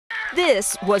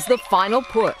This was the final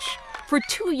push. For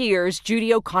 2 years,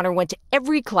 Judy O'Connor went to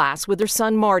every class with her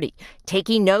son Marty,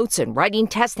 taking notes and writing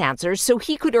test answers so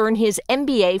he could earn his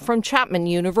MBA from Chapman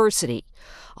University.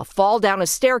 A fall down a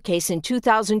staircase in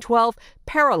 2012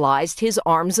 paralyzed his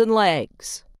arms and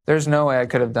legs. There's no way I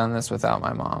could have done this without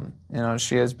my mom.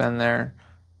 She has been there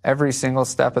every single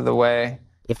step of the way.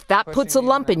 If that puts a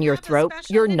lump in your throat,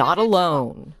 you're not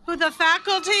alone. Who the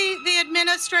faculty, the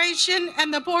administration,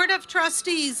 and the Board of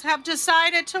Trustees have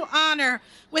decided to honor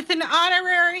with an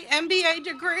honorary MBA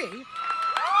degree.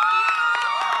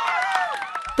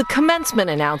 The commencement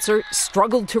announcer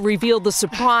struggled to reveal the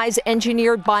surprise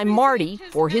engineered by Marty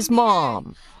for his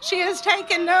mom. She has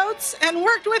taken notes and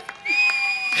worked with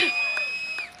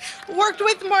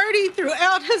Marty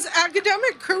throughout his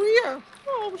academic career.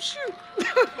 Oh, shoot.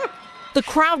 The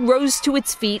crowd rose to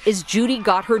its feet as Judy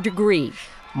got her degree.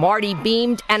 Marty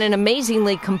beamed, and an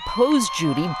amazingly composed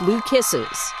Judy blew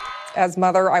kisses. As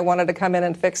mother, I wanted to come in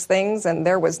and fix things, and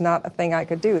there was not a thing I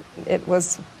could do. It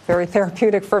was very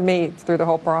therapeutic for me through the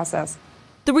whole process.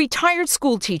 The retired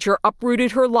school teacher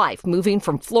uprooted her life, moving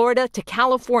from Florida to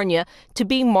California to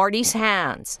be Marty's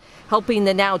hands, helping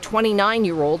the now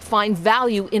 29-year-old find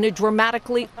value in a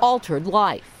dramatically altered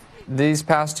life. These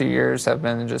past 2 years have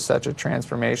been just such a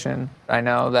transformation. I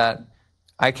know that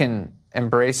I can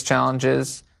embrace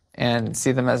challenges and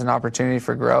see them as an opportunity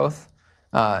for growth.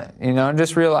 And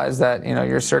just realize that,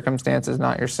 your circumstance is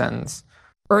not your sentence.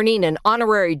 Earning an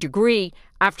honorary degree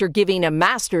after giving a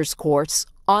master's course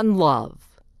on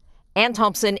love. Ann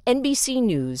Thompson, NBC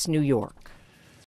News, New York.